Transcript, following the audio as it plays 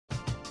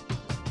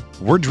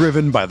We're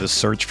driven by the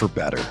search for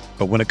better.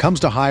 But when it comes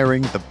to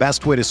hiring, the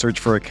best way to search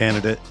for a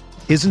candidate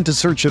isn't to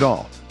search at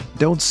all.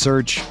 Don't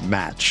search,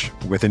 match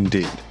with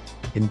Indeed.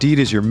 Indeed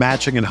is your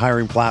matching and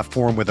hiring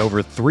platform with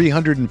over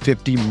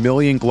 350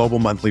 million global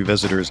monthly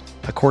visitors,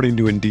 according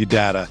to Indeed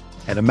data,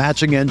 and a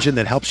matching engine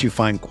that helps you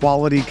find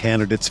quality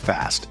candidates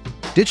fast.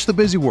 Ditch the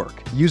busy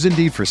work. Use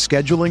Indeed for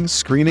scheduling,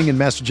 screening, and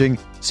messaging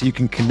so you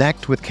can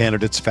connect with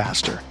candidates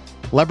faster.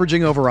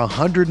 Leveraging over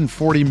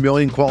 140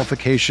 million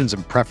qualifications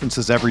and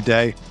preferences every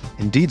day,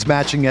 Indeed's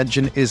matching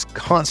engine is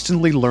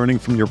constantly learning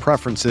from your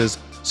preferences,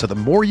 so the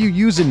more you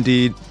use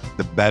Indeed,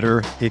 the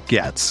better it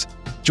gets.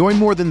 Join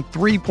more than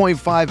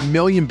 3.5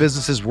 million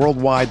businesses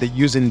worldwide that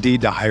use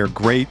Indeed to hire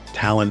great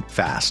talent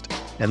fast.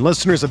 And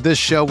listeners of this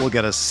show will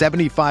get a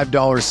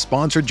 $75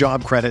 sponsored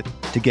job credit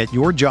to get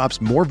your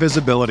jobs more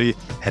visibility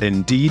at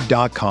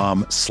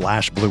Indeed.com/Blue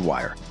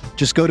Wire.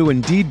 Just go to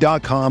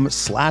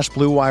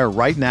Indeed.com/Blue Wire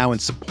right now and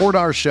support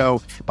our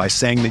show by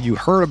saying that you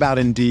heard about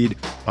Indeed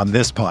on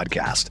this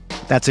podcast.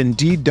 That's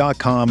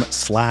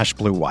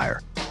Indeed.com/Blue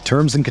Wire.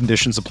 Terms and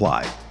conditions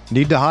apply.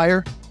 Need to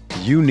hire?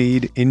 You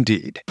need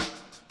Indeed.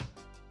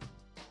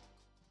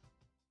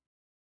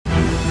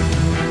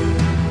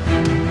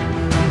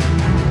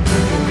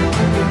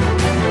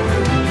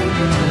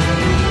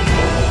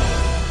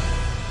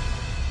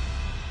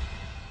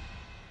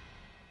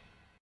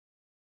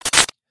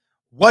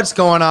 What's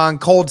going on,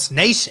 Colts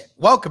Nation?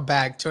 Welcome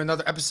back to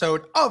another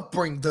episode of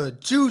Bring the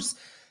Juice.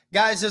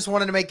 Guys, just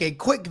wanted to make a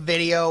quick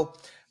video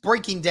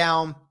breaking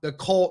down the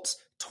Colts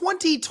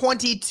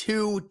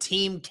 2022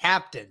 team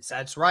captains.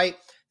 That's right.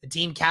 The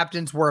team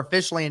captains were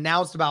officially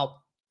announced about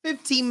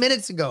 15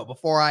 minutes ago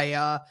before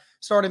I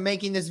started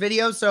making this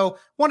video. So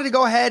wanted to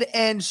go ahead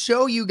and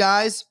show you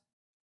guys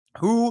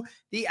who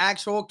the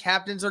actual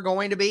captains are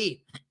going to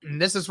be.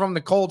 And this is from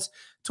the Colts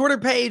Twitter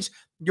page.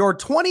 Your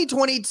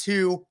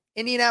 2022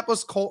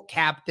 Indianapolis Colt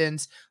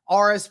captains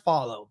are as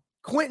follow: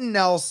 Quenton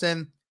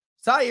Nelson,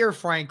 Zaire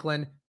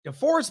Franklin,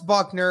 DeForest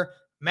Buckner,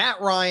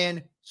 Matt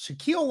Ryan,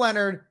 Shaquille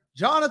Leonard,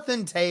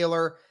 Jonathan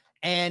Taylor,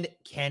 and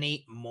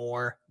Kenny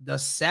Moore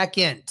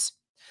II.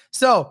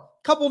 So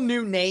a couple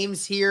new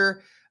names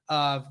here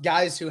of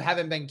guys who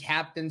haven't been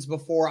captains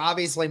before.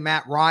 Obviously,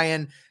 Matt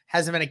Ryan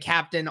hasn't been a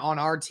captain on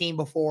our team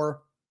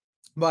before,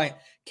 but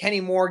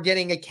Kenny Moore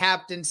getting a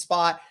captain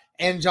spot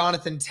and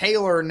Jonathan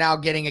Taylor now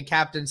getting a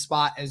captain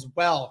spot as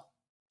well.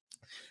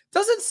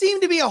 Doesn't seem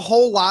to be a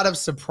whole lot of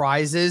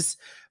surprises,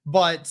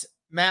 but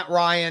Matt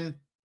Ryan,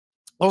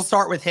 we'll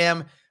start with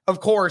him.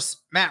 Of course,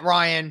 Matt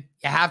Ryan,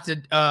 you have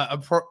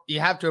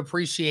to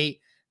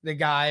appreciate the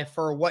guy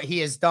for what he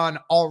has done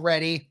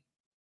already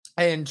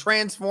and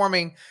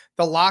transforming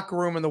the locker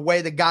room and the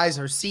way the guys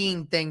are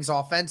seeing things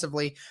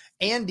offensively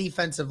and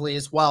defensively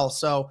as well.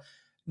 So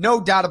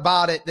no doubt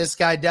about it, this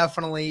guy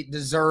definitely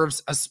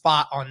deserves a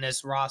spot on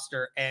this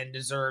roster and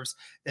deserves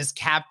this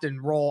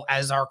captain role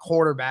as our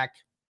quarterback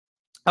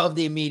of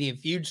the immediate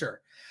future.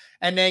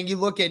 And then you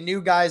look at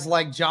new guys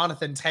like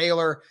Jonathan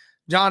Taylor.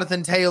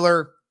 Jonathan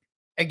Taylor,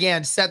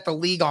 again, set the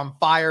league on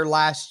fire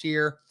last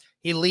year.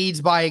 He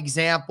leads by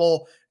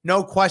example.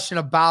 No question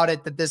about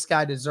it that this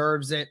guy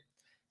deserves it.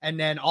 And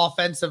then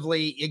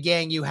offensively,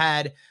 again, you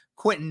had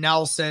Quenton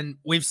Nelson.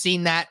 We've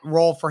seen that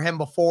role for him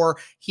before.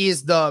 He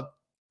is the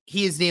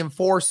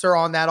enforcer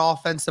on that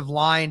offensive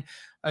line,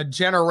 a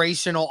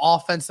generational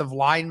offensive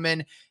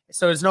lineman.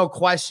 So there's no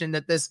question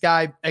that this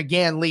guy,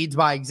 again, leads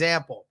by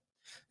example.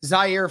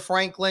 Zaire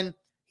Franklin,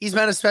 he's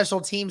been a special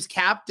teams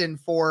captain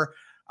for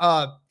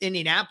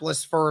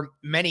Indianapolis for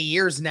many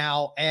years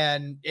now,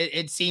 and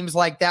it seems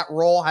like that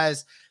role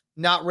has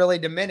not really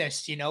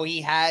diminished. You know,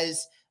 he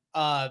has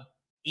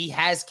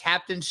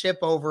captainship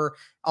over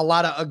a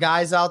lot of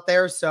guys out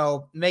there,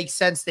 so it makes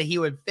sense that he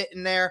would fit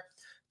in there.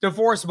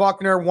 DeForest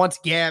Buckner, once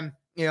again,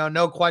 you know,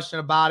 no question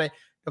about it.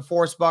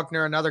 DeForest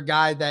Buckner, another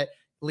guy that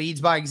leads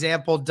by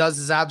example, does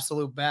his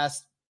absolute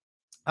best.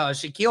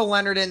 Shaquille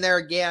Leonard in there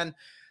again,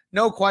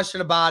 no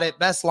question about it.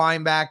 Best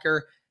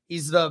linebacker.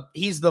 He's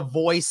the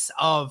voice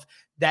of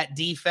that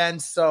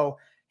defense. So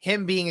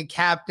him being a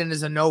captain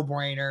is a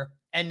no-brainer.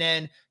 And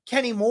then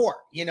Kenny Moore,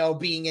 you know,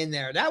 being in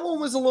there. That one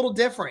was a little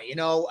different. You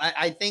know,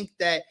 I think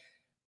that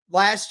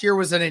last year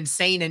was an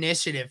insane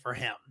initiative for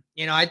him.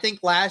 You know, I think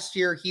last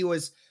year he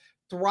was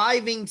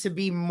thriving to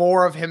be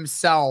more of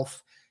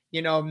himself,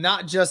 you know,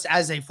 not just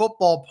as a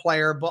football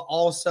player, but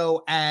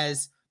also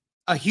as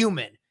a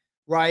human,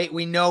 right?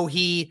 We know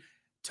he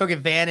took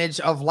advantage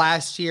of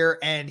last year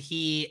and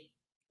he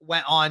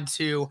went on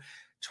to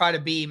try to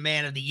be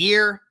man of the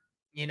year.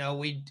 You know,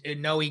 we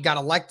know he got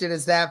elected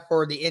as that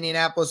for the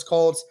Indianapolis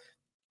Colts,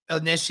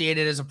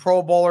 initiated as a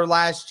Pro Bowler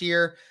last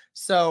year.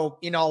 So,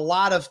 you know, a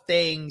lot of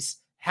things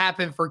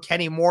happened for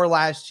Kenny Moore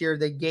last year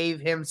that gave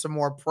him some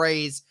more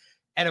praise.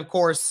 And of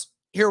course,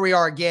 here we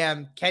are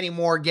again, Kenny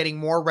Moore getting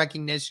more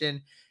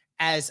recognition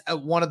as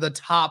one of the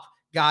top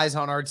guys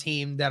on our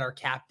team that are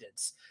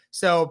captains.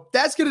 So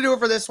that's going to do it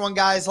for this one,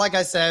 guys. Like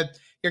I said,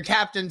 your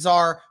captains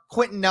are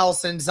Quenton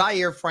Nelson,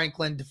 Zaire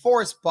Franklin,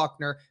 DeForest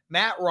Buckner,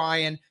 Matt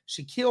Ryan,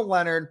 Shaquille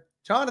Leonard,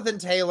 Jonathan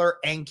Taylor,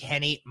 and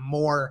Kenny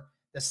Moore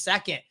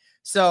II.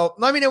 So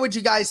let me know what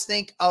you guys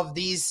think of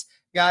these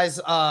guys.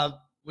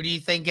 What do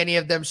you think any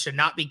of them should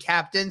not be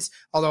captains?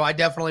 Although I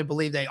definitely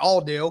believe they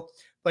all do.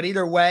 But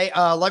either way,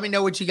 let me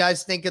know what you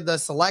guys think of the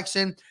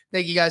selection.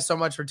 Thank you guys so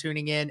much for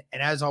tuning in.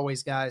 And as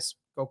always, guys,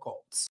 go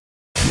Colts.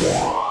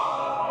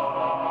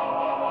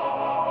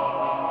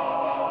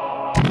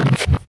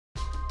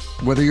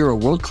 Whether you're a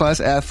world-class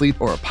athlete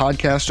or a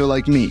podcaster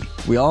like me,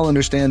 we all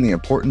understand the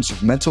importance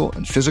of mental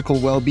and physical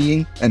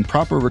well-being and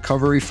proper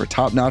recovery for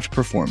top-notch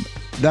performance.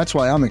 That's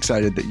why I'm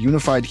excited that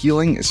Unified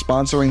Healing is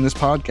sponsoring this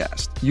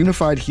podcast.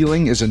 Unified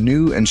Healing is a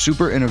new and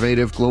super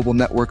innovative global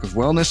network of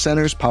wellness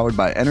centers powered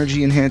by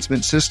Energy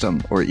Enhancement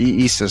System, or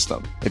EE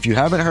System. If you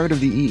haven't heard of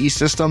the EE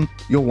System,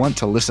 you'll want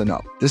to listen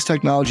up. This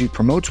technology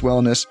promotes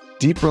wellness,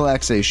 deep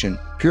relaxation,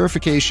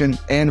 purification,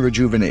 and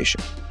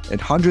rejuvenation.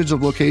 At hundreds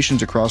of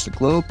locations across the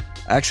globe,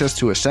 access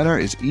to a center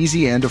is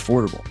easy and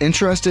affordable.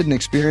 Interested in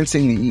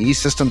experiencing the EE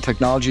System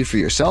technology for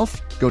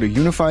yourself? Go to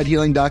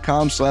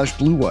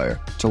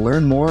unifiedhealing.com/bluewire to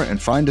learn more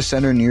and find a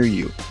center near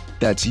you.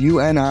 That's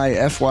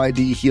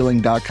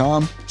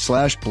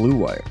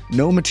unifydhealing.com/bluewire.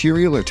 No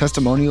material or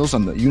testimonials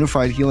on the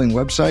Unified Healing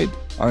website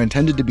are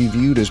intended to be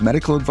viewed as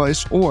medical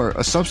advice or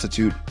a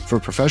substitute for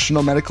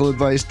professional medical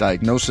advice,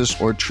 diagnosis,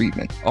 or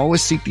treatment.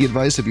 Always seek the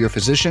advice of your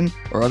physician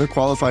or other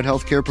qualified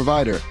healthcare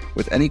provider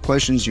with any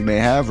questions you may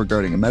have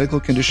regarding a medical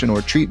condition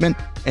or treatment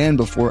and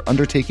before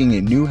undertaking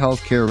a new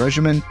healthcare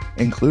regimen,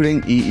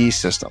 including EE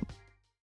System.